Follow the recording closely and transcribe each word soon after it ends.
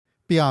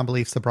Beyond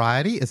Belief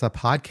Sobriety is a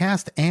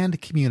podcast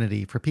and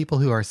community for people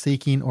who are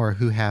seeking or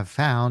who have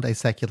found a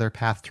secular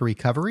path to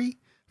recovery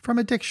from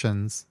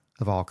addictions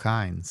of all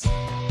kinds.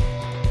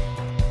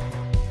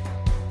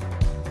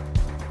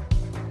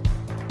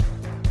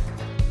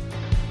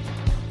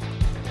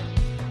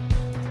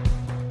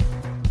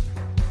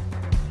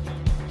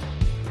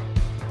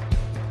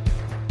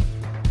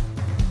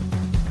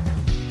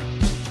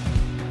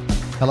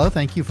 Hello,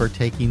 thank you for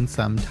taking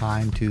some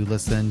time to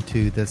listen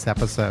to this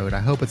episode.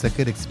 I hope it's a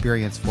good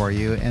experience for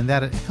you and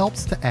that it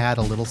helps to add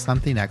a little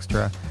something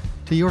extra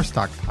to your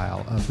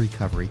stockpile of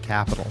recovery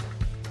capital.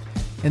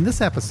 In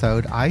this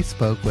episode, I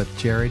spoke with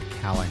Jared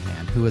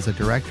Callahan, who is a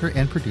director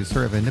and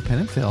producer of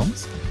independent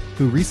films,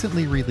 who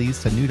recently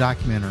released a new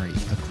documentary,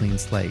 A Clean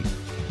Slate,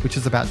 which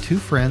is about two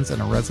friends in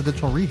a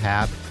residential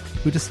rehab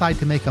who decide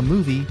to make a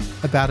movie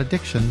about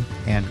addiction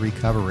and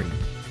recovery.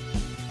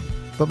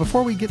 But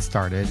before we get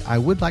started, I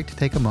would like to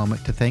take a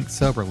moment to thank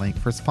SoberLink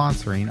for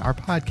sponsoring our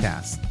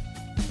podcast.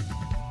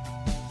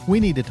 We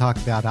need to talk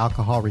about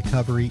alcohol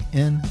recovery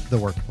in the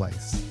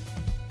workplace.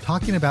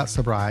 Talking about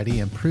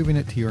sobriety and proving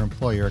it to your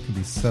employer can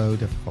be so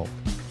difficult,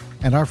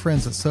 and our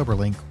friends at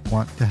SoberLink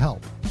want to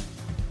help.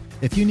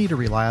 If you need a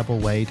reliable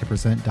way to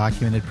present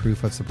documented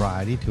proof of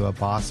sobriety to a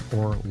boss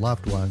or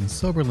loved one,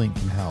 SoberLink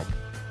can help.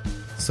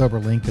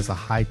 SoberLink is a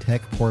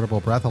high-tech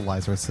portable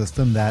breathalyzer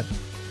system that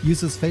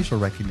uses facial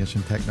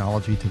recognition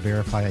technology to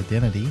verify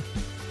identity,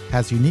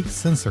 has unique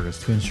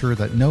sensors to ensure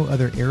that no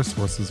other air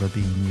sources are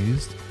being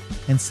used,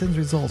 and sends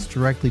results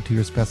directly to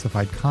your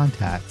specified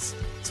contacts,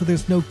 so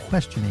there's no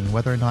questioning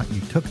whether or not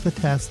you took the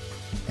test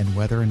and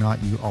whether or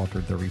not you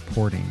altered the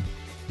reporting.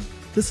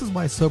 This is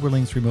why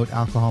SoberLink's remote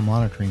alcohol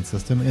monitoring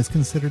system is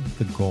considered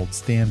the gold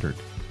standard.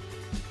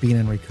 Being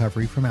in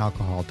recovery from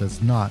alcohol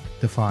does not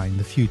define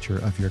the future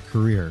of your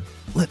career.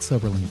 Let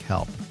SoberLink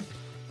help.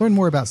 Learn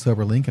more about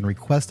SoberLink and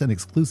request an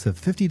exclusive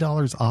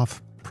 $50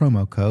 off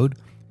promo code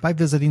by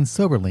visiting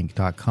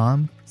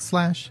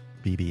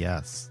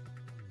soberlink.com/BBS.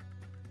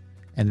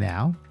 And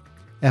now,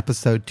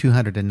 episode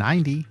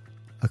 290,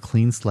 A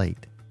Clean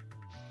Slate.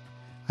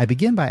 I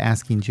begin by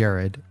asking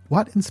Jared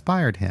what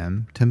inspired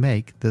him to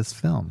make this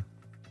film.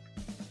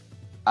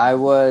 I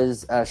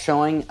was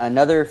showing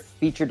another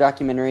feature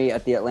documentary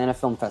at the Atlanta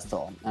Film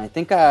Festival. And I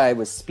think I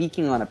was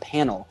speaking on a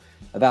panel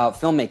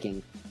about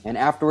filmmaking. And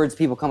afterwards,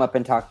 people come up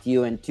and talk to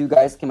you, and two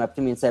guys came up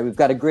to me and said, "We've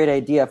got a great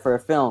idea for a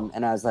film."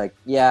 And I was like,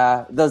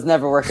 "Yeah, those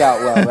never work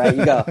out well, right?"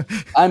 You go,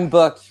 "I'm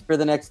booked for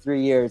the next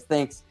 3 years.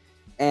 Thanks."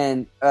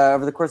 And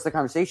over the course of the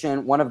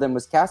conversation, one of them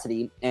was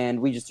Cassidy, and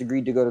we just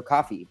agreed to go to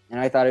coffee. And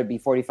I thought it'd be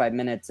 45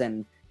 minutes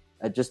and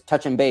just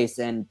touch and base.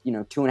 And,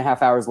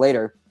 2.5 hours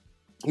later,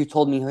 he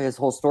told me his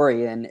whole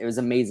story, and it was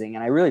amazing.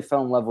 And I really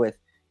fell in love with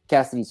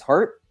Cassidy's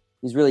heart.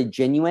 He's really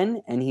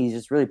genuine, and he's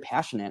just really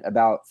passionate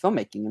about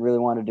filmmaking and really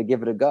wanted to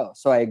give it a go.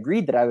 So I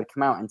agreed that I would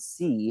come out and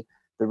see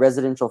the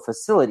residential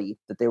facility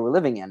that they were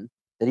living in,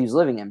 that he was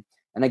living in.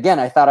 And again,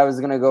 I thought I was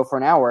going to go for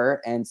an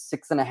hour, and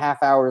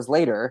 6.5 hours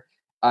later,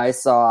 I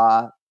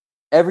saw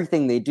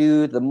everything they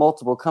do, the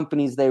multiple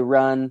companies they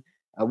run,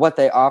 what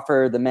they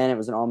offer the men. It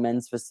was an all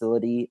men's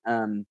facility.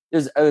 It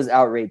was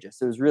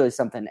outrageous. It was really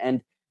something.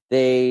 And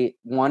they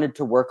wanted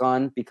to work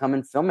on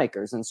becoming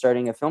filmmakers and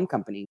starting a film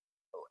company.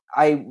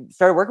 I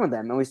started working with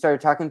them, and we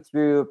started talking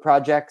through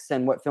projects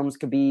and what films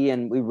could be.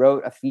 And we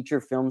wrote a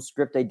feature film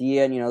script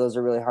idea. And, those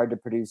are really hard to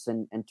produce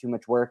and too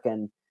much work.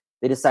 And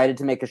they decided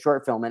to make a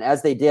short film. And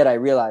as they did, I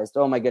realized,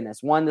 oh my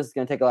goodness, one, this is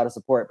going to take a lot of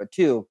support, but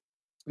two,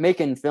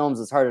 making films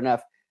is hard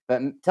enough,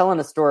 but telling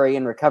a story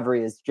in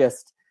recovery is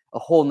just a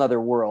whole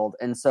nother world.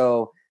 And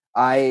so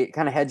I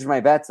kind of hedged my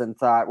bets and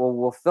thought, well,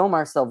 we'll film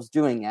ourselves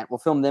doing it. We'll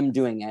film them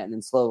doing it. And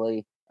then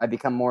slowly I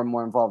become more and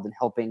more involved in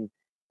helping.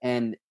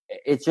 And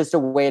it's just a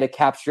way to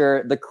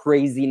capture the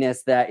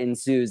craziness that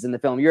ensues in the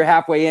film. You're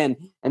halfway in,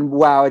 and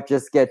wow, it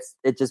just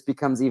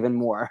becomes even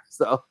more.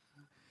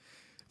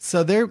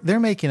 So they're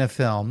making a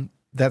film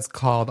that's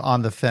called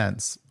On the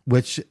Fence,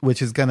 which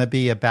is going to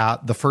be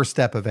about the first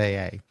step of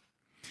AA,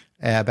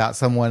 about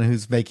someone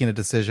who's making a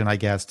decision, I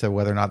guess, to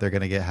whether or not they're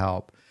going to get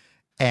help.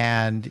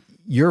 And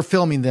you're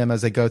filming them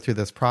as they go through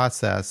this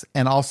process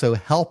and also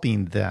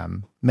helping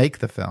them make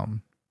the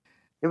film.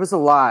 It was a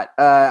lot.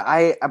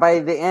 By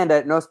the end,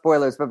 no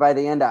spoilers, but by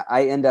the end,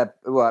 I end up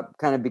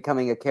kind of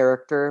becoming a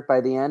character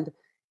by the end.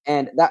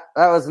 And that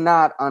was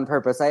not on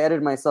purpose. I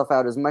edited myself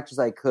out as much as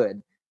I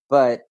could.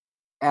 But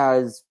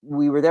as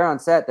we were there on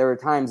set, there were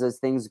times as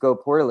things go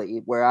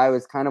poorly where I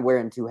was kind of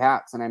wearing two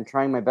hats, and I'm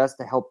trying my best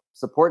to help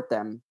support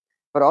them.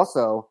 But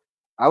also,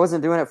 I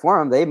wasn't doing it for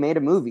them. They made a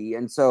movie.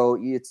 And so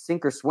it's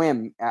sink or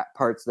swim at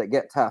parts that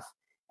get tough.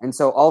 And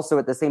so also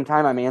at the same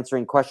time, I'm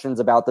answering questions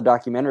about the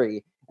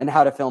documentary and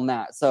how to film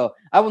that. So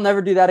I will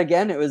never do that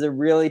again. It was a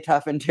really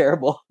tough and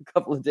terrible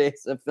couple of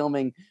days of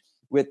filming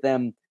with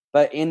them.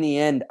 But in the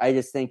end, I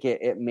just think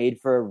it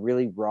made for a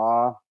really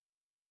raw,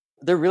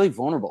 they're really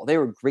vulnerable. They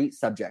were great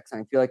subjects.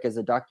 And I feel like as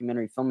a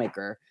documentary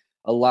filmmaker,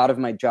 a lot of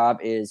my job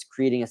is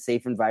creating a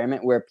safe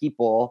environment where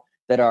people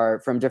that are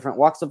from different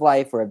walks of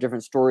life or have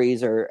different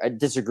stories or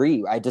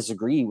disagree. I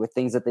disagree with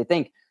things that they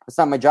think. It's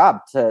not my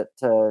job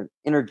to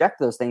interject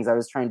those things. I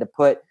was trying to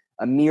put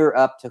a mirror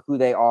up to who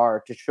they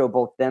are to show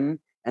both them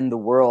and the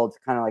world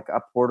kind of like a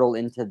portal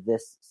into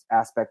this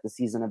aspect, the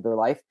season of their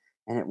life.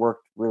 And it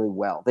worked really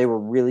well. They were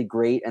really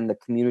great, and the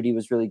community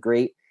was really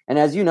great. And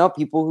as you know,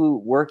 people who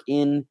work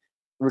in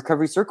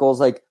recovery circles,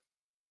 like,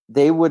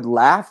 they would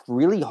laugh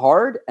really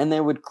hard and they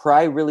would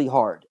cry really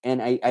hard.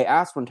 And I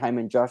asked one time,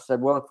 and Josh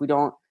said, well, if we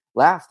don't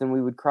laugh, then we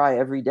would cry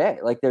every day.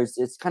 Like,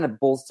 it's kind of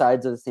both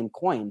sides of the same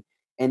coin.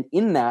 And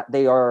in that,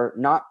 they are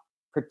not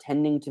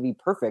pretending to be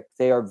perfect.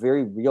 They are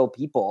very real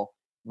people,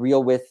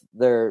 real with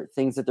their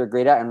things that they're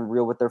great at, and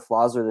real with their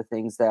flaws or the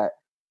things that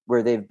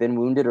where they've been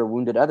wounded or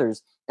wounded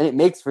others. And it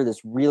makes for this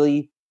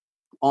really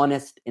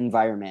honest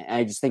environment. And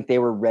I just think they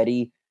were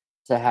ready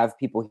to have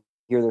people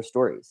hear their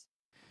stories.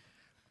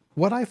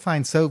 What I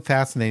find so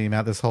fascinating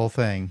about this whole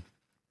thing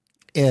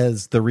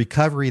is the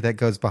recovery that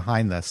goes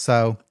behind this.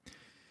 So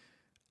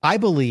I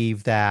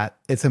believe that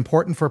it's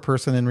important for a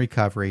person in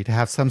recovery to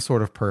have some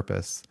sort of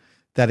purpose,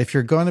 that if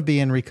you're going to be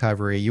in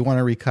recovery, you want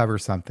to recover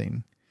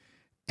something.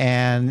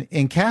 And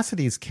in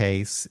Cassidy's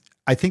case,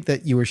 I think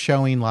that you were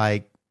showing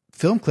like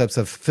film clips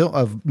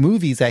of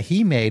movies that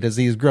he made as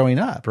he was growing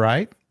up,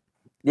 right?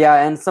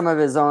 Yeah, and some of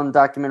his own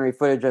documentary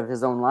footage of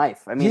his own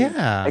life. I mean,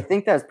 yeah. I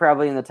think that's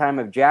probably in the time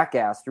of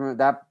Jackass.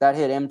 Remember that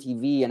hit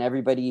MTV, and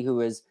everybody who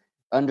was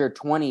under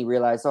 20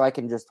 realized, I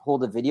can just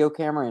hold a video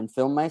camera and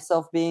film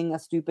myself being a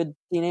stupid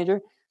teenager.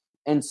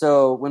 And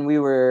so when we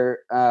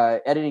were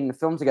editing the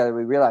film together,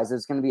 we realized it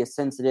was going to be a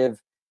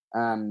sensitive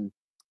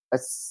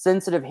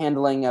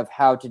handling of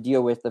how to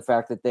deal with the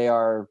fact that they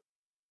are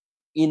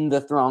in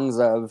the throngs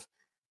of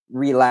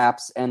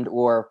relapse and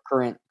or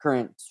current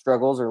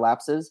struggles or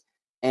lapses.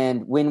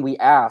 And when we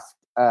asked,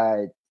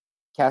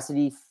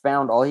 Cassidy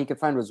found all he could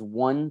find was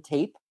one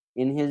tape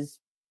in his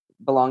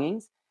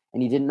belongings,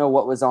 and he didn't know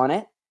what was on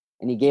it.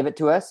 And he gave it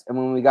to us. And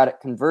when we got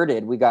it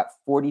converted, we got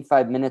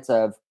 45 minutes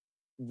of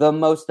the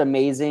most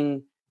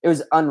amazing. It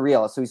was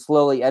unreal. So we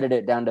slowly edited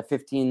it down to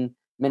 15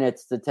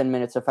 minutes to 10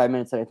 minutes to 5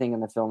 minutes. And I think in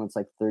the film, it's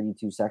like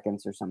 32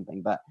 seconds or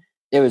something. But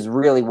it was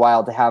really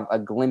wild to have a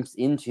glimpse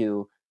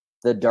into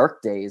the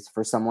dark days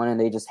for someone. And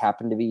they just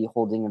happened to be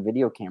holding a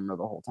video camera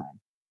the whole time.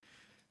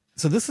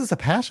 So this is a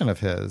passion of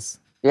his.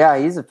 Yeah,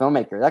 he's a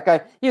filmmaker. That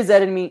guy, he was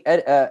editing me.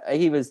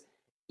 He was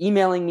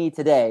emailing me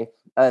today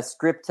a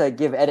script to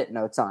give edit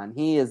notes on.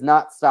 He is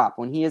not stopped.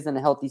 When he is in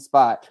a healthy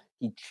spot,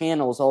 he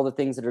channels all the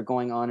things that are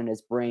going on in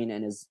his brain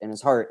and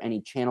his heart, and he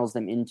channels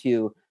them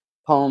into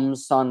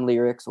poems, song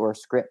lyrics, or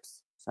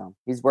scripts. So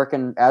he's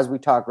working as we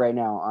talk right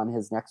now on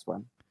his next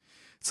one.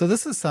 So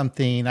this is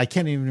something, I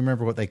can't even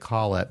remember what they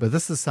call it, but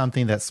this is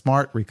something that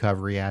Smart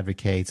Recovery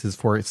advocates, is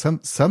for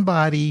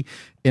somebody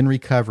in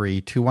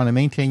recovery to want to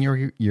maintain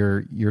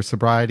your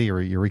sobriety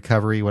or your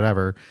recovery,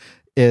 whatever,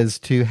 is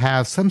to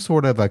have some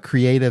sort of a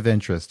creative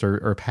interest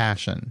or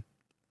passion,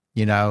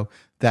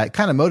 that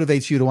kind of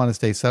motivates you to want to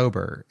stay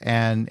sober.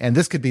 And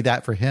this could be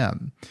that for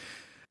him.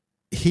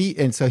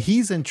 So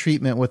he's in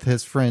treatment with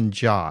his friend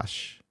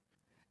Josh.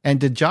 And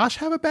did Josh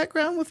have a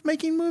background with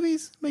making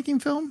movies, making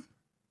film?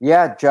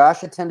 Yeah,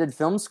 Josh attended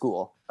film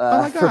school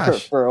oh my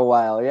gosh. For a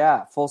while.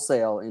 Yeah, Full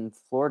Sail in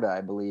Florida,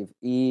 I believe.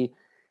 He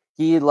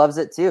loves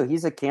it too.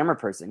 He's a camera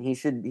person. He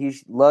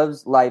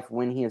loves life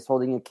when he is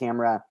holding a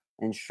camera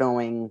and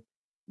showing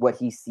what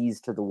he sees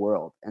to the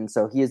world. And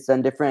so he has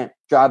done different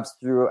jobs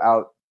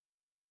throughout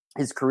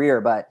his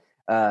career, but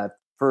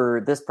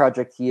for this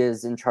project, he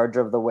is in charge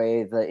of the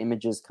way the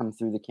images come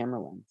through the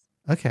camera lens.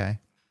 Okay,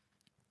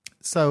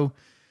 so.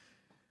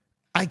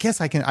 I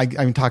guess I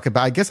can talk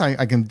about,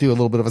 I can do a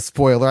little bit of a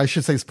spoiler. I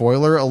should say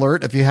spoiler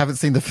alert if you haven't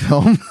seen the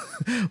film.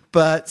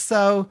 But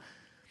so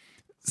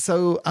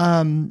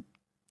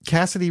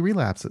Cassidy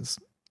relapses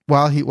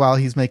while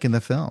he's making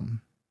the film.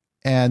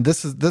 And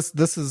this is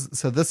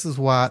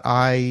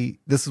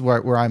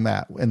where I'm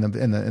at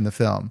in the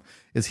film,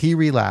 is he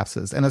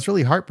relapses, and it's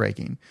really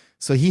heartbreaking.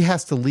 So he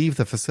has to leave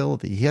the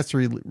facility. He has to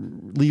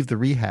leave the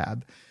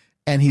rehab,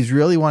 and he's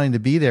really wanting to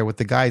be there with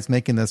the guys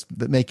making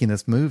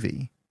this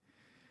movie.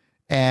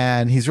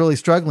 And he's really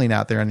struggling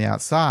out there on the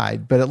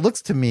outside, but it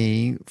looks to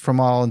me,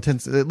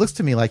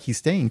 like he's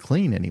staying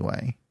clean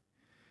anyway.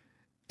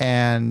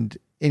 And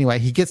anyway,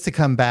 he gets to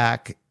come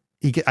back.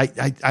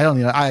 I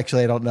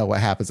don't know what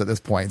happens at this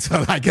point.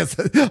 So I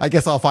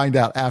guess I'll find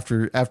out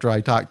after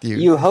I talk to you.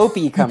 You hope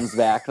he comes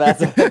back.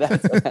 That's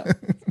what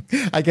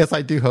I guess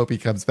I do hope he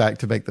comes back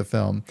to make the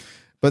film,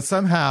 but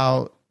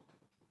somehow,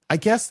 I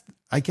guess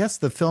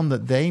the film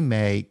that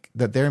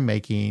they're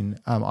making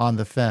On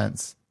the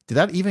Fence, did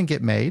that even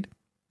get made?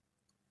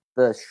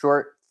 The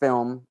short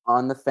film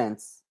On the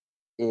Fence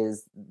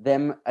is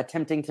them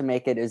attempting to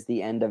make it as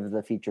the end of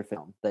the feature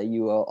film that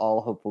you will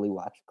all hopefully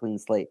watch. Clean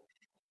slate.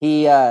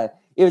 It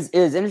was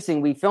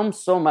interesting. We filmed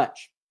so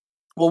much.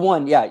 Well,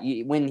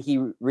 when he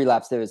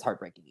relapsed, it was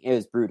heartbreaking. It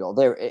was brutal.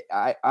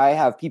 I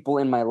have people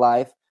in my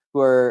life who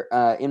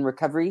are in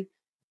recovery,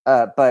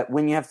 but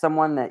when you have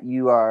someone that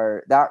you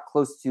are that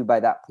close to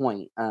by that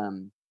point,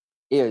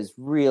 is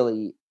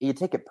really, you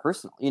take it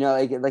personal,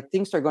 like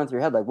things start going through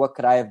your head, like what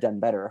could I have done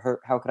better?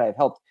 How could I have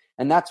helped?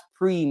 And that's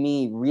pre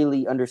me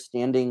really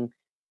understanding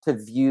to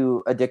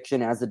view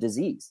addiction as a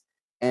disease.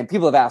 And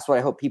people have asked what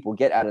I hope people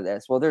get out of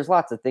this. Well, there's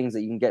lots of things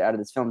that you can get out of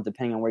this film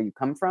depending on where you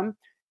come from.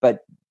 But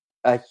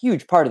a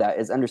huge part of that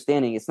is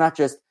understanding it's not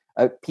just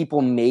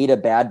people made a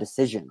bad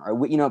decision,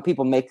 or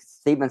people make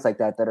statements like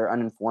that are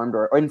uninformed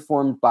or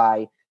informed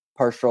by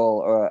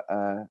partial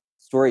or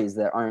stories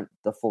that aren't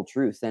the full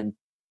truth. And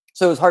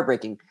so it was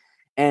heartbreaking.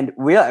 And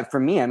for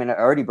me, I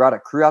already brought a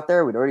crew out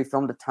there. We'd already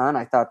filmed a ton.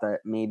 I thought that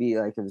maybe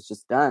like it was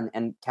just done.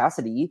 And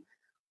Cassidy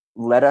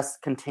let us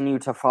continue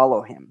to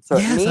follow him. So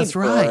yes, that's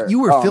right.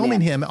 You were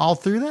filming him all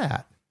through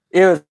that.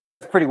 It was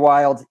pretty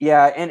wild.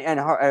 Yeah. And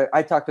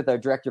I talked with our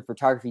director of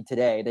photography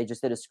today. They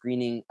just did a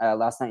screening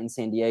last night in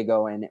San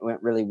Diego, and it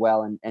went really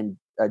well. And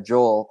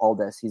Joel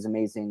Aldis, he's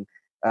amazing,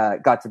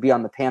 got to be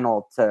on the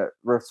panel to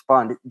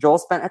respond. Joel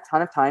spent a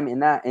ton of time in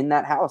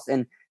that house,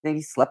 and I think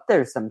he slept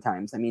there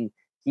sometimes. I mean,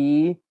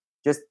 he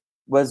just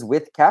was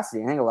with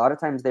Cassidy. I think a lot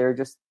of times they're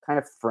just kind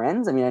of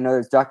friends. I mean, I know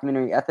there's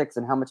documentary ethics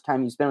and how much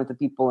time you spend with the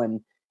people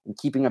and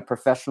keeping a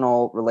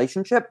professional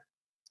relationship.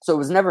 So it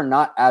was never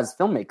not as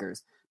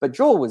filmmakers. But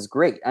Joel was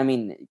great. I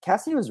mean,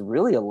 Cassidy was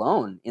really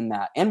alone in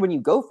that. And when you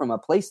go from a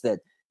place that,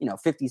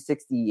 50,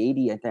 60,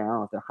 80, I don't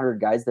know, 100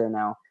 guys there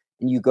now,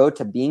 and you go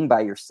to being by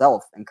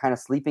yourself and kind of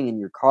sleeping in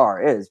your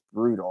car, it is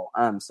brutal.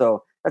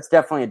 So that's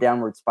definitely a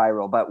downward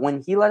spiral. But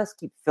when he let us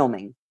keep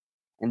filming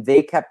and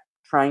they kept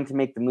trying to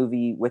make the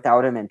movie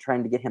without him and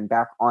trying to get him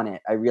back on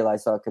it, I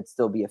realized it could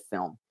still be a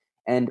film.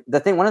 And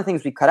one of the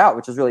things we cut out,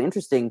 which was really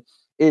interesting,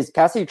 is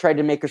Cassidy tried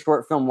to make a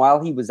short film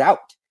while he was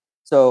out.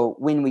 So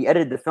when we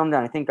edited the film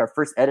down, I think our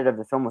first edit of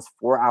the film was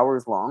 4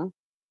 hours long.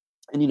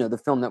 And, the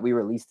film that we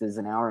released is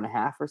an hour and a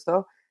half or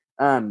so.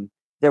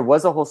 There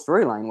was a whole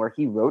storyline where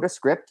he wrote a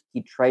script.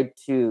 He tried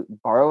to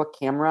borrow a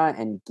camera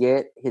and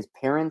get his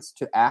parents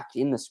to act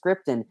in the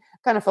script, and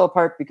kind of fell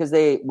apart because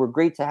they were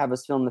great to have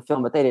us film the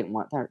film, but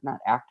they're not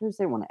actors.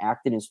 They want to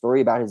act in his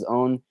story about his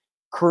own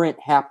current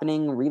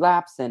happening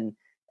relapse. And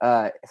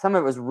some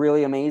of it was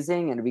really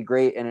amazing and it'd be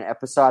great in an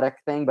episodic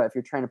thing. But if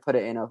you're trying to put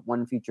it in a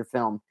one feature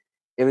film,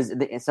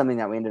 it's something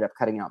that we ended up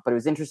cutting out. But it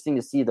was interesting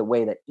to see the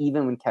way that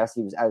even when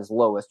Cassidy was at his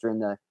lowest, during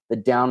the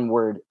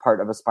downward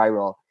part of a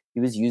spiral, he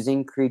was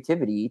using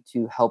creativity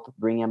to help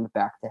bring him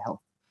back to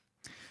health.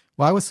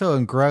 Well, I was so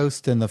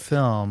engrossed in the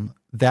film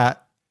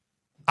that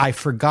I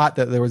forgot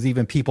that there was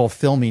even people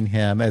filming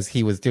him as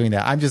he was doing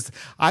that.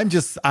 I'm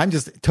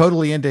just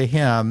totally into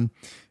him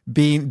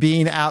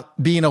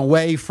being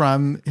away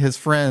from his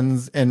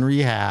friends in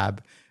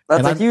rehab.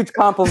 That's a huge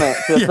compliment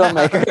to a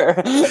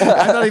filmmaker.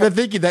 I'm not even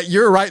thinking that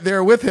you're right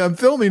there with him,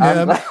 filming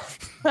him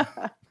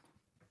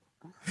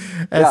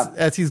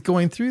as he's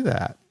going through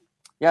that.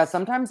 Yeah,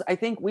 sometimes I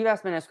think we've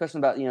asked my next question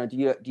about,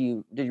 did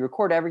you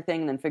record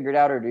everything and then figure it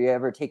out, or do you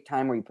ever take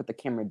time where you put the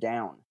camera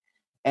down?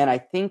 And I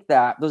think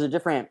that those are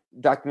different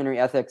documentary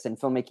ethics and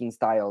filmmaking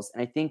styles.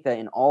 And I think that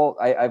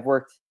I've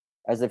worked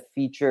as a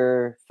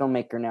feature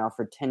filmmaker now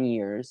for 10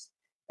 years.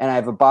 And I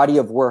have a body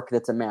of work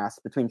that's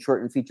amassed between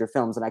short and feature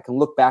films. And I can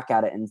look back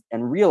at it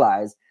and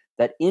realize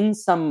that in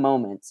some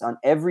moments on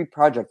every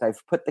project,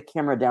 I've put the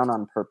camera down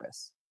on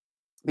purpose.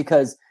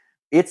 Because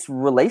it's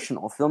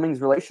relational. Filming's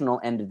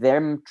relational, and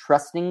them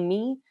trusting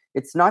me.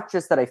 It's not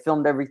just that I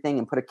filmed everything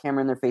and put a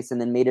camera in their face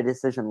and then made a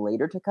decision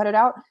later to cut it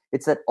out.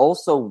 It's that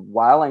also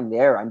while I'm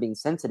there, I'm being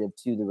sensitive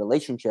to the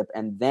relationship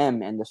and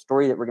them and the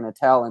story that we're going to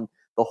tell and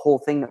the whole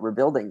thing that we're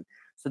building.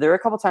 So there are a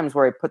couple times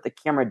where I put the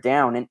camera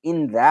down, and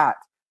in that,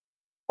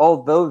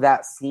 although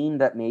that scene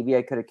that maybe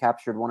I could have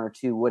captured one or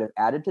two would have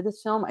added to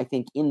this film, I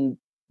think in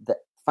the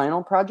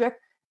final project,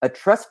 a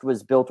trust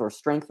was built or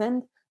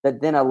strengthened that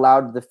then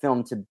allowed the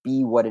film to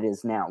be what it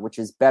is now, which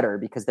is better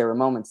because there were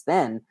moments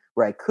then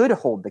where I could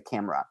hold the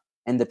camera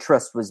and the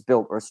trust was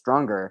built or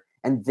stronger.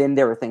 And then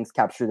there were things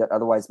captured that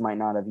otherwise might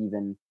not have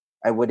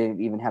I wouldn't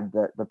even have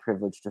the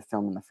privilege to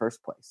film in the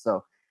first place.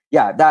 So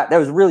yeah, that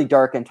was really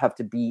dark and tough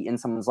to be in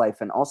someone's life.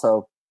 And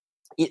also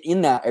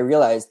in that, I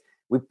realized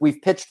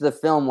we've pitched the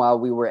film while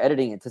we were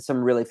editing it to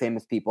some really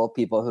famous people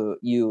who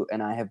you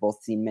and I have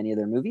both seen many of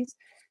their movies.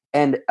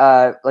 And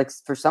like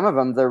for some of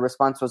them, the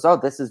response was, "Oh,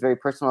 this is very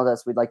personal to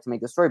us. We'd like to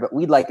make a story, but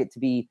we'd like it to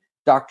be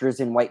doctors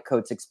in white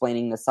coats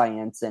explaining the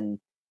science. And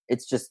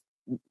it's just,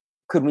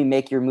 could we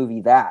make your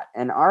movie that?"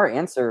 And our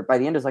answer by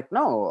the end is like,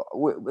 no.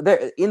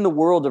 In the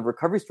world of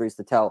recovery stories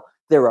to tell,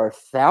 there are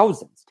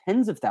thousands,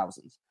 tens of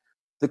thousands.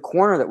 The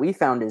corner that we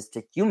found is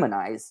to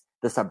humanize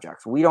the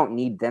subjects. We don't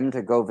need them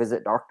to go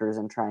visit doctors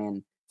and try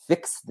and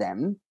fix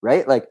them,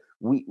 right? Like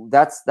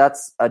that's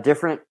a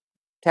different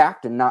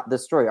tact and not the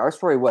story. Our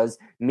story was,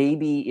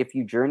 maybe if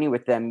you journey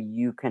with them,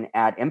 you can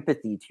add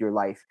empathy to your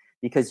life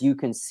because you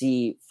can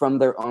see from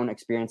their own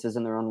experiences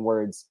and their own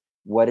words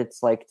what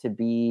it's like to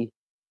be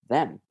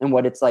them and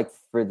what it's like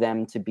for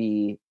them to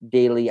be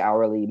daily,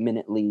 hourly,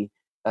 minutely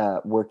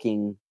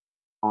working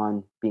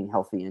on being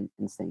healthy and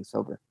staying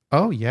sober.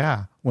 Oh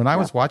yeah. When I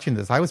was watching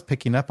this, I was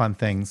picking up on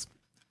things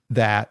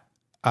that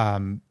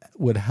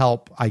would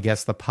help, I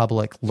guess, the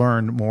public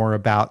learn more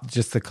about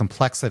just the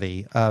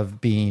complexity of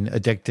being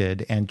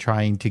addicted and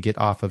trying to get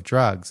off of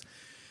drugs.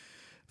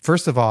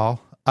 First of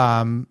all,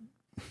 the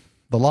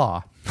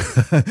law.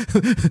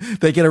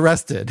 They get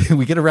arrested.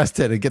 We get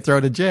arrested and get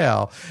thrown in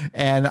jail.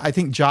 And I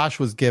think Josh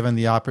was given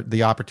the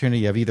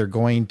opportunity of either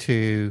going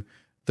to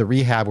the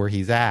rehab where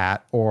he's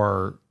at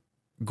or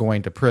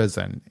going to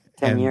prison.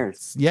 10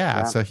 years.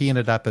 Yeah. So he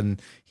ended up in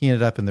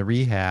the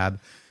rehab.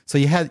 So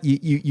you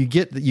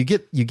get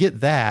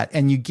that,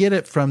 and you get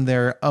it from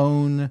their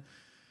own.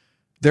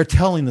 They're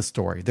telling the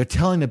story. They're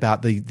telling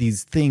about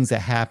these things that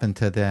happened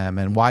to them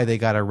and why they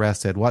got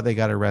arrested, what they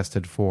got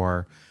arrested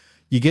for.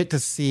 You get to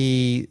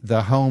see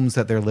the homes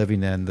that they're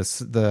living in,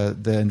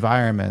 the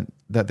environment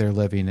that they're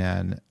living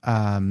in.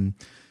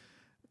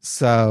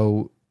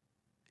 So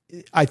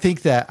I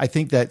think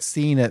that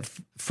seeing it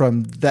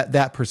from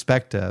that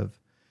perspective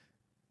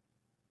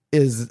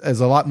is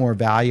a lot more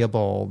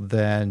valuable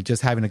than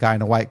just having a guy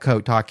in a white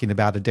coat talking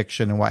about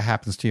addiction and what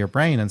happens to your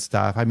brain and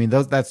stuff. I mean,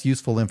 that's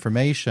useful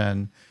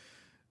information,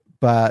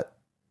 but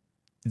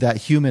that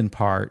human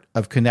part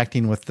of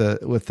connecting with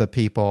the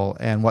people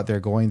and what they're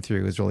going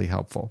through is really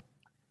helpful.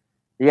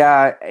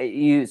 Yeah,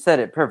 you said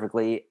it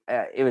perfectly.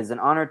 It was an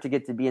honor to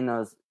get to be in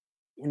those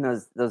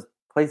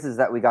places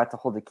that we got to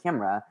hold a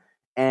camera,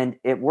 and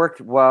it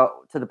worked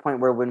well to the point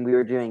where when we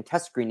were doing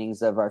test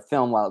screenings of our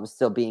film while it was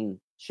still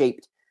being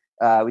shaped,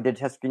 we did a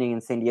test screening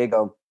in San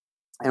Diego,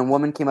 and a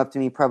woman came up to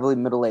me, probably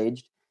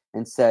middle-aged,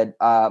 and said,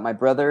 my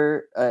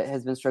brother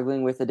has been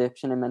struggling with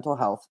addiction and mental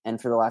health, and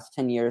for the last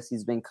 10 years,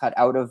 he's been cut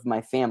out of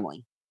my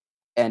family.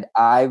 And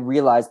I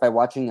realized by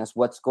watching this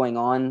what's going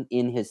on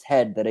in his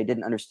head that I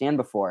didn't understand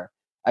before.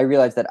 I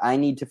realized that I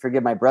need to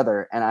forgive my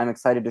brother, and I'm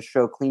excited to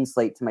show Clean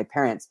Slate to my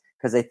parents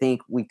because I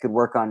think we could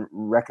work on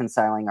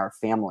reconciling our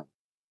family.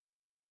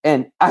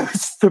 And I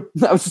was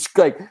just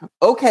like,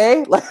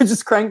 okay, like I'm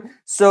just crying.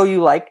 So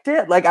you liked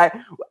it? Like,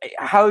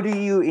 how do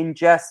you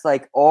ingest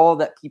like all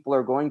that people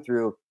are going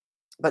through?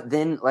 But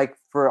then, like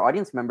for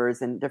audience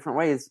members in different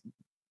ways,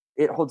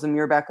 it holds a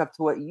mirror back up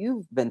to what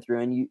you've been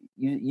through, and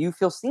you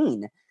feel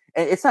seen.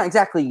 And it's not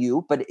exactly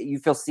you, but you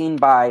feel seen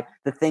by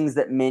the things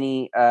that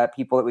many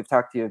people that we've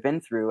talked to have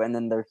been through, and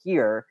then they're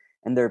here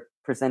and they're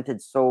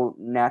presented so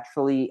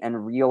naturally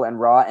and real and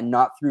raw, and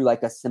not through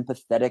like a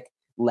sympathetic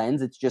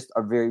lens. It's just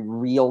a very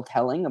real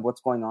telling of what's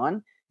going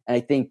on. And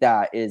I think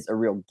that is a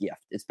real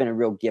gift. It's been a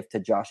real gift to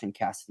Josh and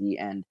Cassidy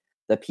and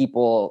the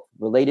people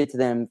related to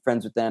them,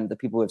 friends with them, the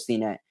people who have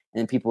seen it,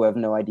 and people who have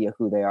no idea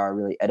who they are,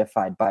 really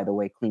edified by the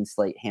way Clean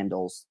Slate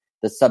handles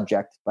the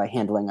subject by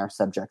handling our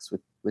subjects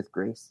with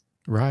grace.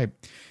 Right.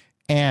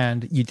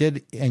 And you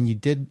did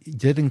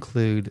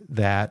include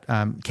that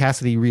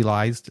Cassidy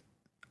realized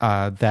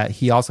that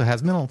he also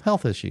has mental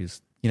health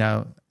issues,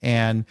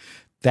 and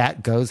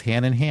that goes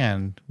hand in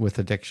hand with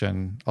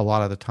addiction a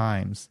lot of the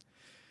times.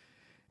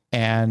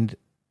 And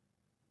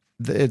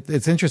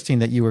it's interesting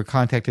that you were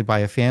contacted by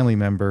a family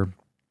member.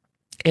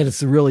 And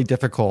it's really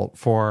difficult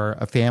for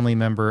a family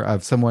member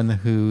of someone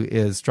who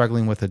is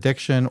struggling with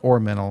addiction or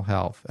mental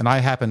health. And I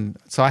happen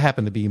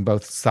to be in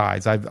both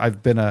sides.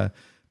 I've been a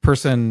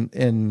person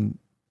in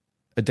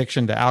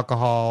addiction to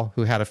alcohol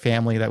who had a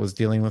family that was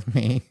dealing with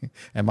me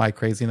and my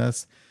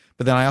craziness.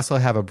 But then I also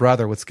have a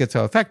brother with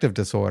schizoaffective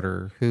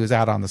disorder who's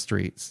out on the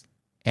streets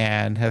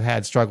and have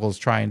had struggles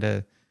trying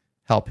to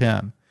help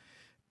him.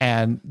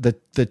 And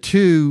the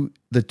two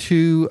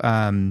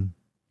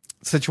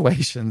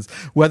situations,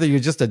 whether you're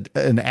just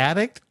an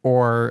addict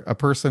or a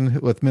person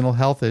with mental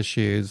health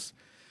issues,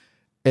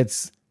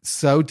 it's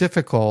so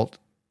difficult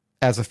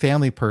as a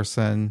family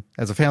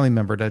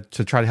member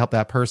to try to help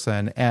that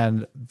person.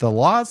 And the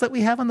laws that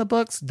we have on the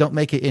books don't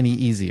make it any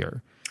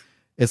easier.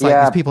 It's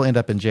like these people end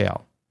up in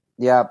jail.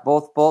 Yeah,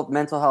 both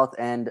mental health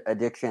and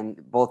addiction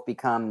both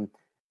become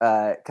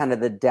kind of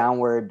the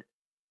downward,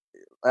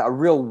 a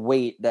real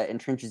weight that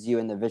entrenches you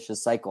in the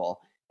vicious cycle.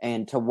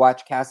 And to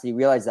watch Cassidy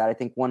realize that, I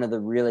think one of the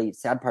really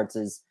sad parts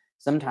is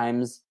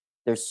sometimes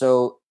they're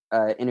so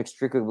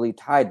inextricably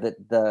tied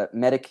that the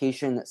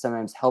medication that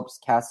sometimes helps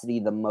Cassidy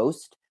the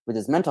most with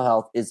his mental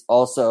health is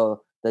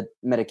also the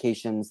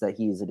medications that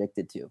he's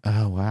addicted to.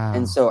 Oh, wow.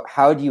 And so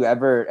how do you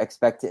ever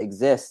expect to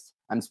exist?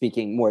 I'm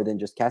speaking more than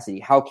just Cassidy.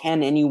 How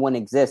can anyone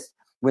exist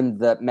when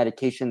the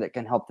medication that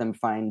can help them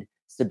find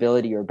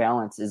stability or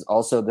balance is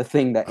also the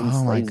thing that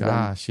enslaves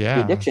them to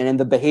addiction and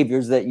the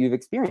behaviors that you've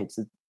experienced?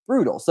 It's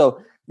brutal.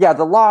 So yeah,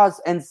 the laws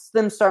and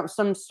some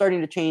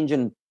starting to change,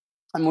 and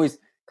I'm always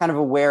kind of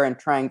aware and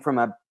trying from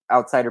a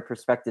outsider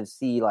perspective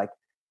see like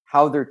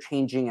how they're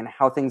changing and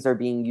how things are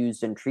being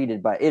used and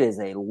treated. But it is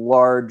a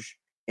large,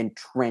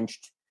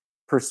 entrenched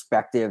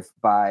perspective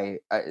by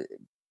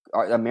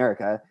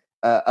America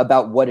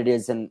about what it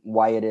is and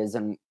why it is,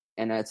 and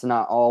it's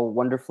not all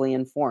wonderfully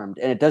informed.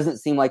 And it doesn't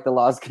seem like the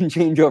laws can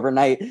change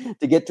overnight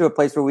to get to a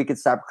place where we could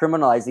stop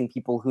criminalizing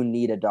people who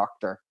need a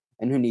doctor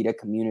and who need a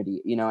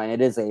community, and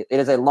it is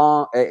a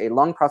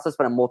long process,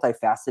 but a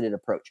multifaceted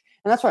approach.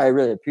 And that's why I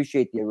really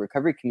appreciate the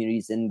recovery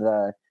communities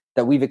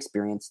that we've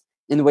experienced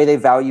in the way they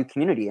value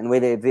community, in the way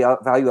they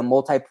value a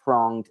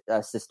multi-pronged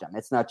system.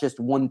 It's not just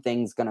one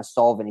thing's going to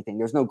solve anything.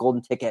 There's no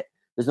golden ticket.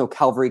 There's no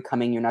Calvary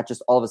coming. You're not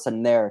just all of a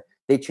sudden there.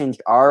 They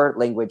changed our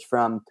language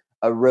from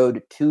a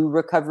road to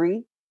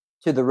recovery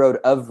to the road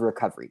of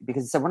recovery,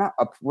 because he said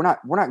we're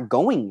not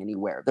going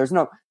anywhere. There's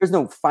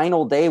no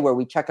final day where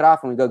we check it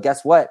off and we go,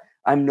 guess what?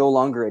 I'm no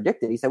longer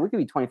addicted. He said we could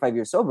be 25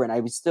 years sober and I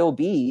would still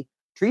be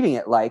treating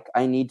it like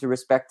I need to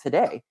respect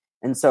today.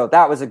 And so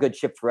that was a good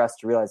shift for us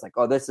to realize, like,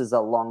 oh, this is a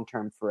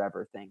long-term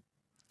forever thing.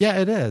 Yeah,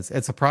 it is.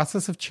 It's a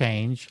process of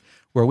change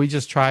where we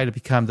just try to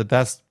become the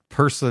best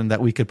person that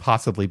we could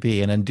possibly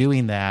be. And in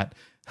doing that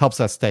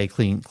helps us stay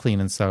clean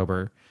and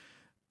sober.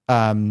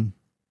 When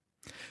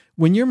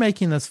you're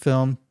making this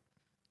film,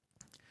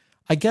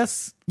 I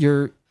guess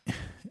you're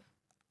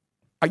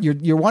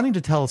wanting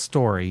to tell a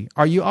story.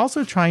 Are you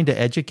also trying to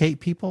educate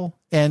people?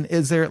 And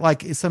is there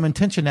like some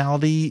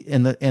intentionality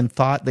in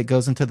thought that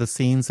goes into the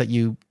scenes that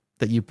you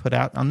put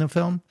out on the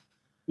film?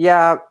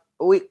 Yeah,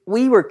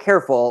 we were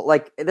careful.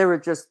 Like, there were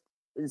just,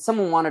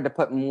 someone wanted to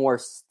put more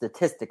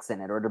statistics in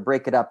it or to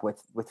break it up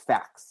with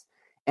facts.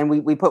 And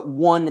we put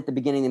one at the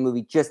beginning of the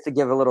movie just to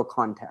give a little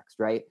context,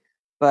 right?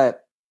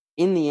 But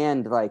in the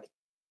end, like,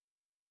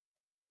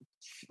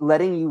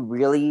 letting you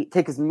really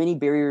take as many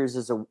barriers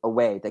as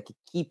away that could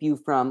keep you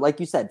from, like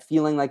you said,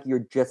 feeling like you're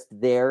just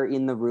there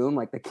in the room.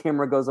 Like, the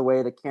camera goes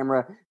away, the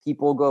camera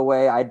people go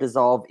away. I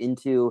dissolve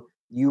into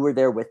you were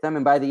there with them.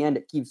 And by the end,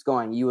 it keeps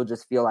going. You will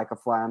just feel like a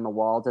fly on the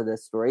wall to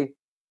this story.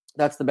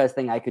 That's the best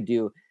thing I could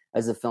do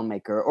as a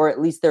filmmaker. Or at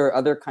least there are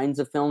other kinds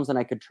of films, and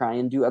I could try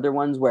and do other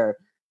ones where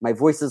my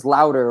voice is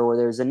louder, or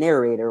there's a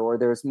narrator, or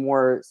there's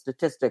more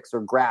statistics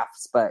or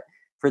graphs. But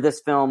for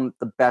this film,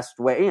 the best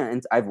way,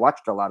 and I've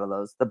watched a lot of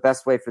those, the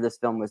best way for this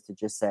film was to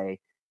just say,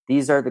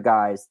 these are the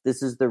guys,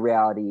 this is the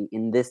reality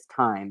in this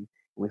time.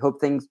 We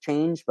hope things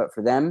change, but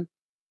for them,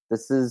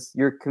 this is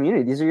your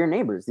community. These are your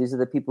neighbors. These are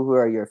the people who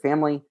are your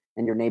family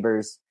and your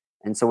neighbors.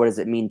 And so what does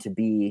it mean to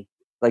be,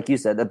 like you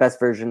said, the best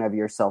version of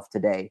yourself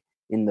today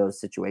in those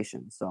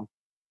situations? So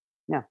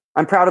yeah,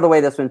 I'm proud of the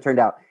way this one turned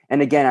out.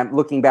 And again, I'm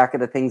looking back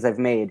at the things I've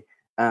made.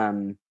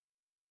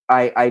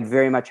 I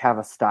very much have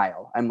a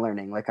style. I'm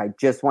learning. Like, I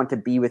just want to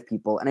be with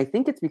people. And I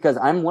think it's because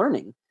I'm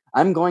learning.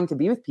 I'm going to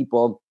be with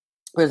people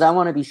because I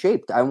want to be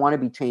shaped. I want to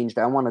be changed.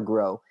 I want to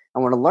grow. I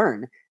want to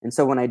learn. And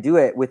so when I do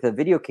it with a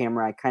video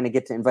camera, I kind of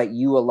get to invite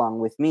you along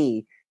with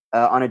me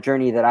on a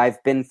journey that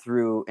I've been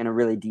through in a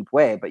really deep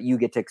way. But you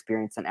get to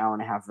experience an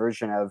hour-and-a-half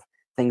version of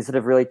things that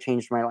have really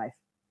changed my life.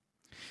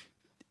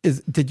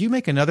 Did you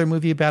make another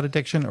movie about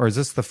addiction, or is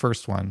this the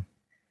first one?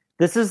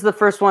 This is the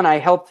first one. I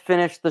helped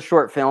finish the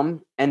short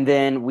film, and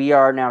then we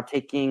are now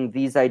taking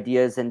these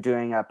ideas and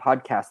doing a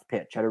podcast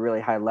pitch at a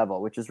really high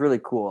level, which is really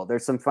cool.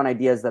 There's some fun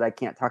ideas that I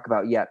can't talk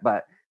about yet,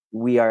 but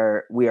we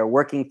are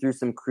working through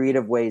some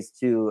creative ways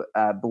to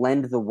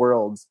blend the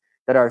worlds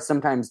that are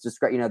sometimes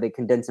described. They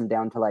condense them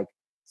down to like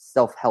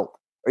self-help,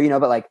 or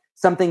but like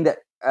something that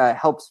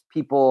helps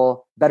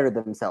people better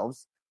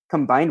themselves,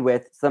 combined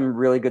with some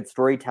really good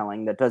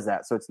storytelling that does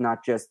that. So it's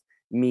not just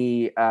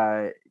me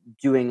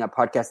doing a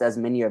podcast, as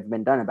many have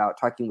been done, about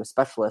talking with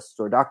specialists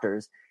or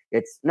doctors.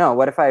 It's no,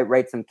 what if I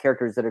write some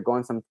characters that are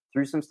going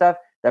through some stuff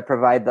that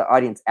provide the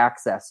audience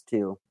access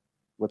to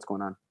what's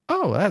going on?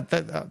 Oh,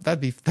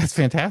 that's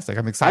fantastic.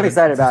 I'm excited. I'm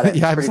excited about it.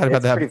 Yeah, I'm excited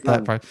about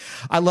that part.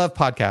 I love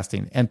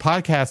podcasting, and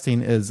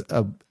podcasting is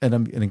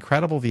an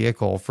incredible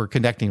vehicle for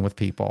connecting with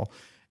people.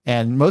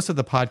 And most of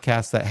the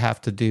podcasts that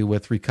have to do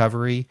with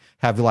recovery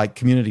have like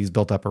communities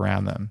built up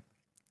around them,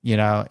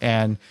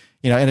 and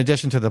in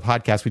addition to the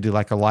podcast, we do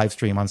like a live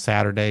stream on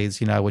Saturdays,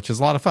 which is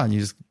a lot of fun.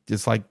 It's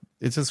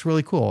just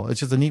really cool. It's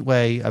just a neat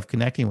way of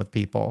connecting with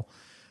people.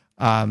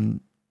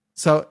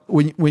 So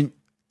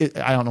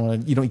I don't know,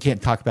 you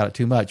can't talk about it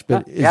too much,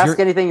 but ask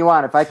anything you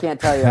want. If I can't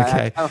tell you,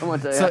 okay. I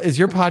won't tell you. So is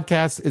your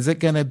podcast, is it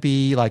going to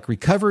be like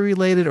recovery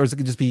related, or is it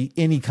going to just be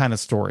any kind of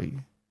story?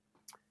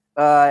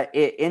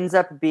 It ends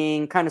up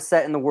being kind of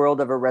set in the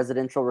world of a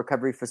residential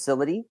recovery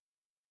facility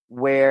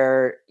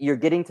where you're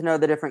getting to know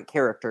the different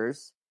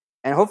characters.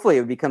 And hopefully it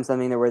would become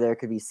something where there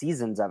could be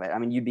seasons of it. I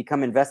mean, you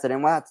become invested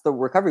in, well, it's the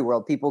recovery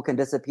world. People can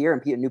disappear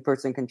and a new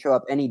person can show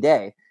up any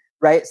day,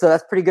 right? So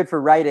that's pretty good for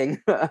writing.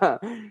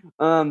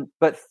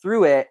 But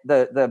through it,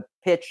 the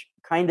pitch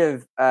kind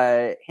of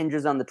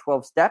hinges on the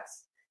 12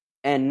 steps,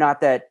 and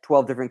not that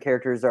 12 different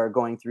characters are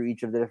going through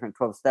each of the different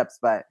 12 steps,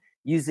 but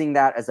using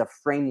that as a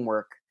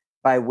framework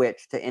by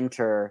which to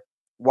enter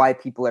why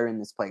people are in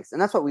this place.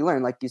 And that's what we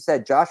learned. Like you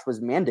said, Josh was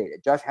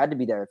mandated. Josh had to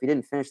be there. If he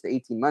didn't finish the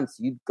 18 months,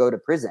 you'd go to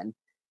prison.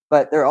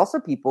 But there are also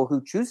people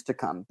who choose to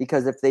come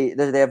because if they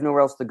have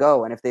nowhere else to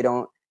go, and if they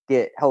don't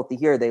get healthy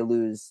here, they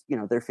lose,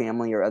 their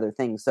family or other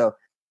things. So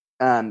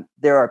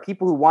there are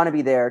people who want to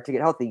be there to get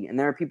healthy, and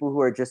there are people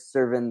who are just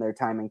serving their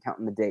time and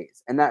counting the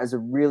days. And that is a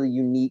really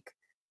unique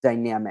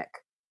dynamic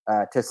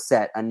to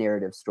set a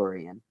narrative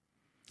story in.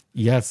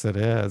 Yes, it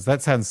is.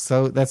 That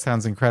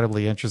sounds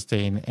incredibly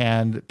interesting.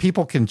 And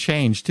people can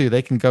change too.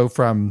 They can go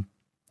from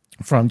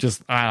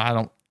just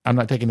I'm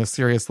not taking this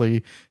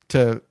seriously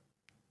to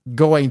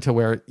going to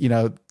where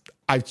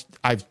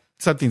I've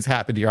something's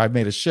happened here. I've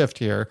made a shift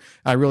here.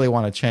 I really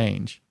want to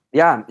change.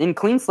 Yeah, in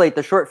Clean Slate,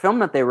 the short film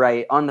that they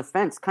write, On the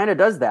Fence, kind of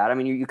does that. I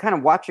mean, you kind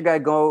of watch a guy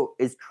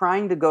is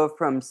trying to go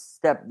from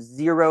step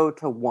 0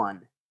 to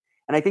 1.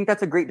 And I think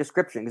that's a great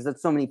description because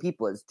that's so many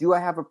people is, do I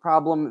have a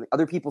problem?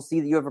 Other people see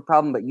that you have a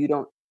problem, but you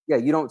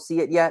don't see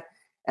it yet.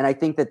 And I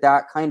think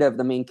that kind of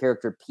the main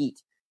character,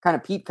 Pete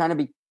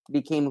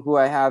became who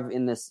I have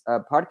in this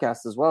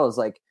podcast as well, is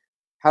like,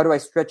 how do I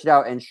stretch it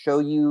out and show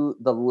you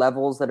the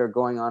levels that are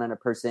going on in a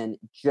person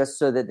just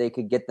so that they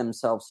could get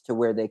themselves to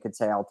where they could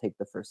say, I'll take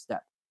the first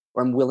step,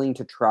 or I'm willing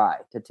to try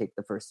to take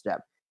the first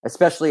step,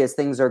 especially as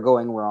things are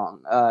going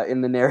wrong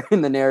in the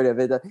narrative.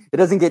 It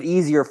doesn't get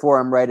easier for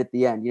them right at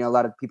the end. You know, a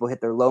lot of people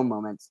hit their low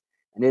moments,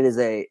 and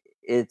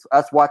it's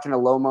us watching a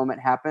low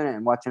moment happen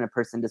and watching a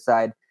person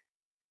decide,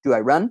 do I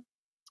run?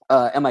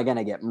 Am I going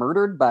to get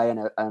murdered by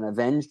an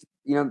avenged,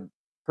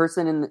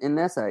 person in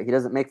this? He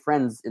doesn't make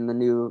friends in the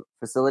new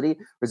facility.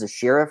 There's a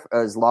sheriff.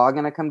 Is law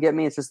going to come get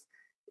me?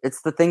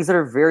 It's the things that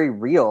are very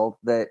real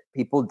that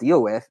people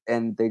deal with,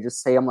 and they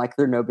just say them like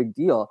they're no big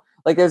deal.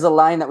 Like there's a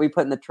line that we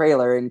put in the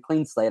trailer in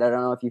Clean Slate. I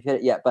don't know if you've hit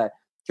it yet, but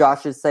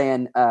Josh is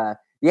saying, I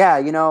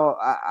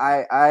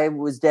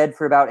was dead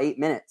for about 8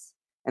 minutes.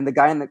 And the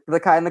guy in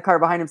the car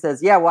behind him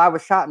says, yeah, well, I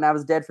was shot and I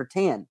was dead for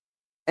 10.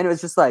 And it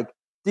was just like,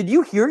 did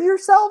you hear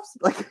yourselves?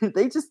 Like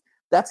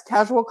that's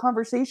casual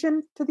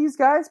conversation to these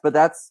guys, but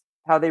that's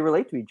how they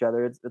relate to each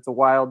other. It's a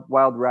wild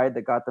ride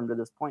that got them to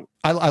this point.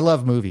 I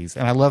love movies,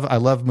 and I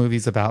love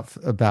movies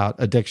about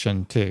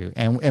addiction too.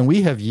 And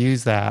we have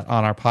used that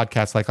on our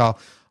podcast. Like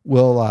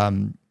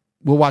we'll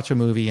watch a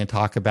movie and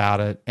talk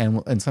about it,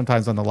 and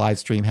sometimes on the live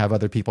stream have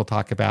other people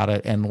talk about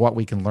it and what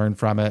we can learn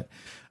from it.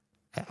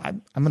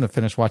 I'm going to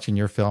finish watching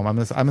your film. I'm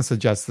going to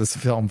suggest this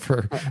film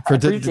for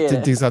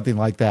to do something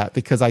like that,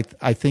 because I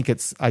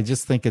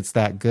just think it's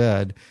that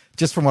good,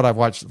 just from what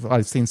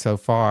I've seen so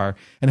far,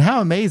 and how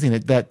amazing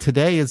that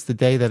today is the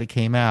day that it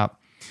came out.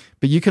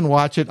 But you can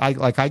watch it.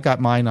 I got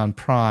mine on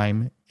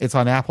Prime. It's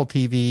on Apple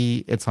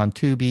TV. It's on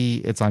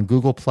Tubi. It's on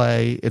Google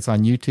Play. It's on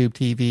YouTube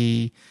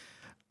TV.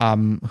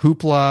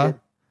 Hoopla.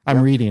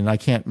 I'm reading. I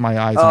can't. My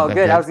eyes. Oh,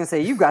 good. I was gonna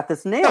say you got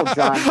this nailed,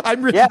 John.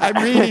 I'm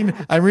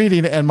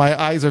reading, and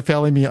my eyes are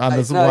failing me on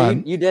this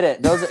one. You did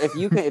it. Those,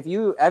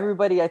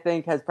 everybody I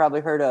think has probably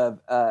heard of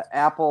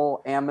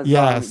Apple,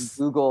 Amazon,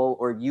 Google,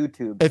 or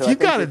YouTube. If you've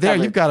got it there,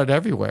 you've got it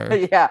everywhere.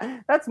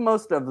 Yeah, that's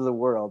most of the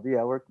world.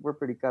 Yeah, we're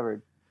pretty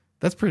covered.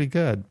 That's pretty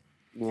good.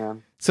 Yeah.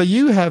 So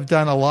you have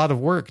done a lot of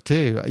work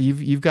too.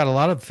 You've got a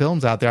lot of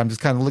films out there. I'm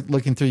just kind of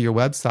looking through your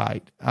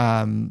website.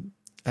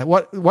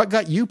 What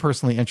got you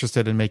personally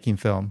interested in making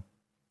film?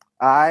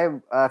 I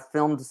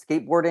filmed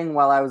skateboarding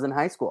while I was in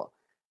high school.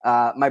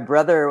 My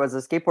brother was a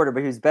skateboarder,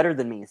 but he was better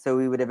than me. So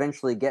we would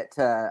eventually get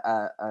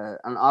to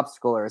an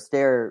obstacle or a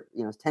stair,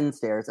 10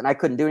 stairs, and I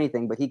couldn't do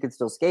anything, but he could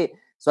still skate.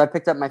 So I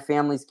picked up my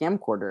family's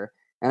camcorder,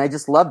 and I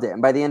just loved it.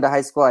 And by the end of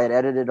high school, I had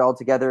edited it all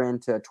together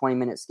into a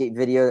 20-minute skate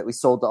video that we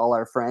sold to all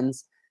our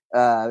friends.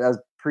 That was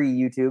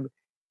pre-YouTube,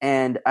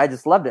 and I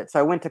just loved it. So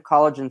I went to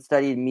college and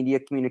studied media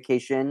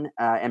communication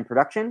and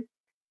production,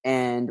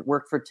 and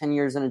worked for 10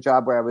 years in a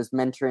job where I was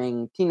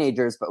mentoring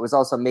teenagers, but was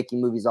also making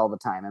movies all the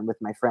time and with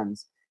my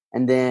friends.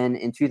 And then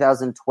in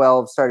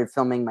 2012, started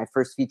filming my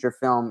first feature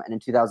film. And in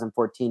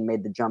 2014,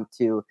 made the jump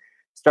to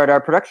start our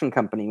production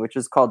company, which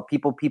is called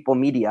People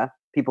Media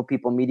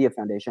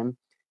Foundation.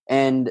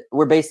 And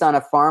we're based on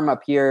a farm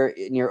up here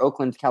near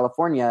Oakland,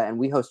 California. And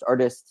we host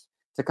artists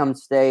to come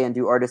stay and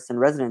do artists in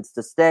residence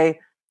to stay,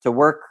 to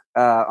work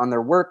on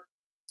their work,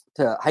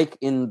 to hike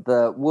in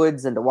the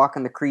woods and to walk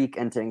on the creek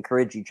and to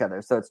encourage each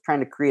other. So it's trying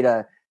to create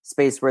a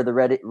space where the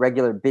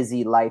regular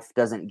busy life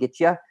doesn't get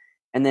you.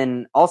 And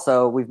then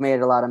also we've made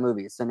a lot of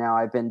movies. So now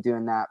I've been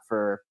doing that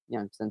for,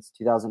 since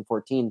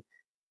 2014,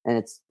 and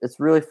it's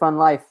really fun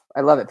life.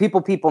 I love it.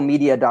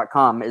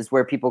 Peoplemedia.com is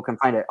where people can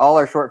find it. All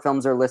our short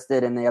films are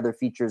listed and the other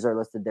features are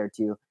listed there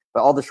too,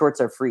 but all the shorts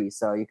are free.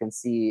 So you can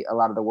see a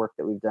lot of the work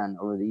that we've done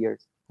over the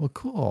years. Well,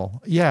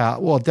 cool. Yeah.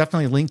 Well,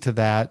 definitely link to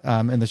that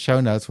in the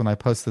show notes when I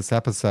post this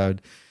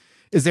episode.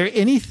 Is there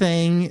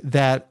anything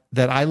that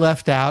I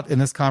left out in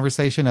this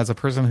conversation as a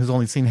person who's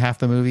only seen half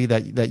the movie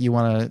that you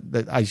want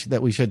to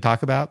that we should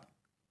talk about?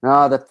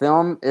 No, the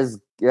film is.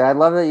 Yeah, I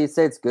love that you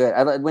say it's good.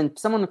 When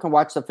someone can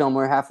watch the film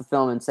or half a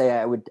film and say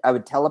I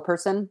would tell a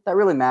person, that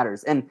really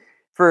matters. And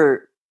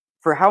for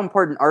how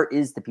important art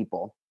is to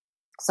people,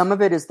 some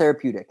of it is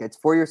therapeutic. It's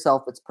for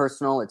yourself. It's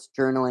personal. It's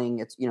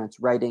journaling. It's it's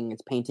writing.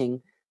 It's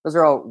painting. Those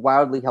are all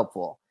wildly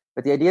helpful.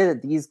 But the idea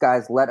that these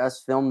guys let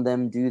us film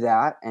them do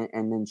that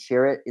and then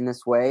share it in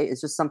this way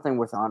is just something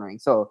worth honoring.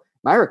 So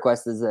my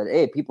request is that,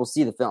 hey, people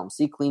see the film.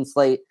 See Clean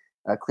Slate,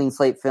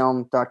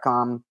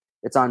 cleanslatefilm.com.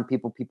 It's on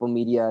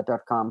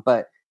peoplemedia.com.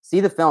 But see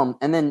the film.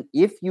 And then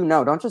if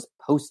don't just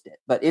post it.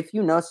 But if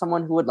you know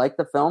someone who would like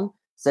the film,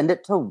 send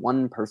it to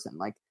one person.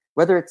 Like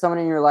whether it's someone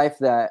in your life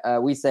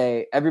that we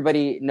say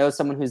everybody knows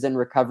someone who's in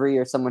recovery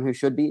or someone who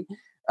should be.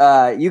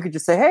 You could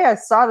just say, hey, I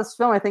saw this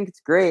film. I think it's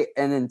great.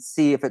 And then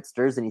see if it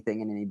stirs anything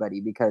in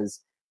anybody,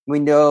 because We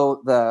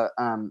know the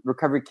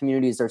recovery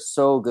communities are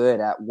so good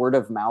at word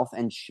of mouth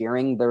and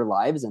sharing their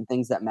lives and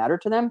things that matter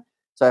to them.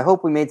 So I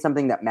hope we made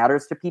something that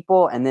matters to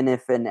people. And then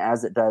if and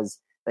as it does,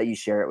 that you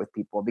share it with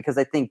people, because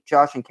I think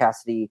Josh and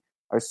Cassidy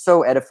are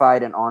so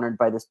edified and honored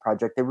by this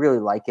project. They really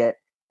like it.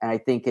 And I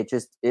think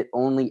it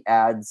only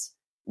adds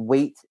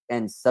weight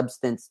and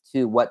substance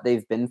to what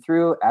they've been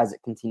through as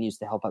it continues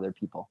to help other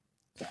people.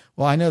 Yeah.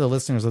 Well, I know the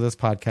listeners of this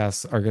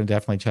podcast are going to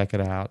definitely check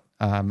it out.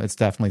 It's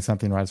definitely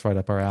something that's right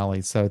up our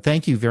alley. So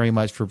thank you very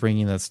much for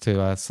bringing this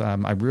to us.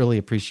 I really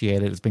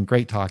appreciate it. It's been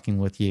great talking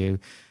with you,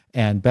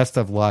 and best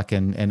of luck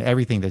and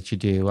everything that you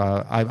do.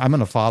 I'm going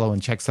to follow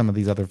and check some of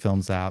these other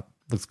films out.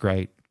 Looks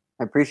great.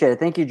 I appreciate it.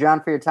 Thank you,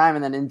 John, for your time,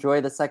 and then enjoy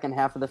the second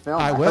half of the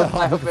film. I will.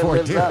 I hope it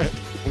lives up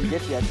and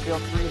get you. Feel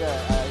free to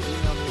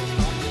email me.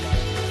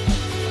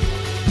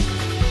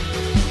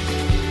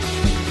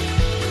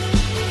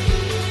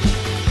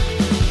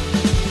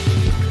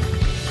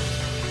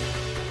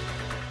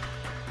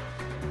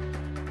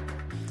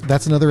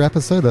 That's another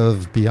episode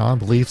of Beyond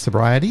Belief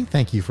Sobriety.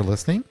 Thank you for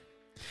listening.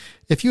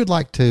 If you would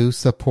like to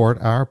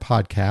support our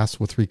podcast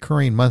with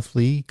recurring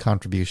monthly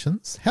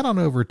contributions, head on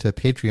over to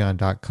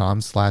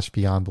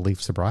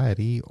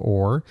patreon.com/beyondbeliefsobriety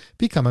or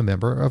become a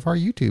member of our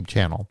YouTube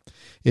channel.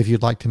 If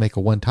you'd like to make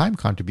a one-time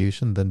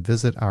contribution, then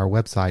visit our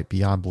website,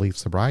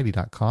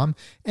 beyondbeliefsobriety.com,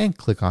 and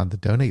click on the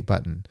donate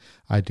button.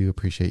 I do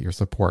appreciate your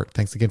support.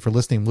 Thanks again for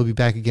listening. We'll be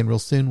back again real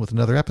soon with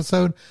another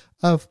episode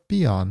of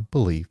Beyond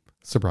Belief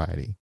Sobriety.